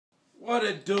What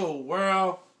it do,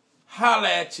 world? Holla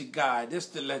at your guy. This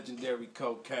the legendary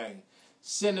Kokane.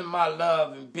 Sending my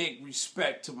love and big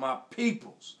respect to my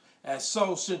peoples at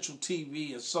Soul Central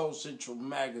TV and Soul Central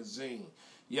Magazine.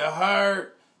 You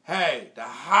heard? Hey, the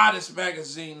hottest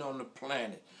magazine on the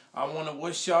planet. I want to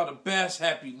wish y'all the best.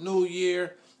 Happy New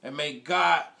Year. And may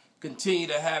God continue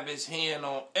to have his hand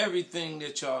on everything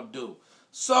that y'all do.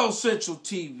 Soul Central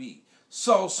TV,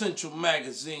 Soul Central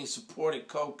Magazine supported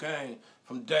Kokane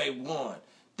from day one.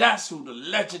 That's who the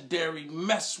legendary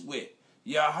mess with.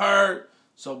 Y'all heard?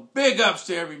 So big ups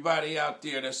to everybody out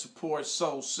there that supports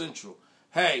Soul Central.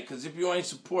 Hey, because if you ain't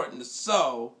supporting the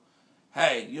soul,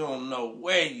 hey, you don't know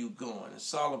where you going.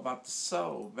 It's all about the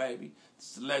soul, baby.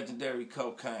 It's the legendary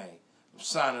Kokane. I'm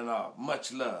signing off.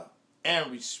 Much love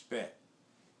and respect.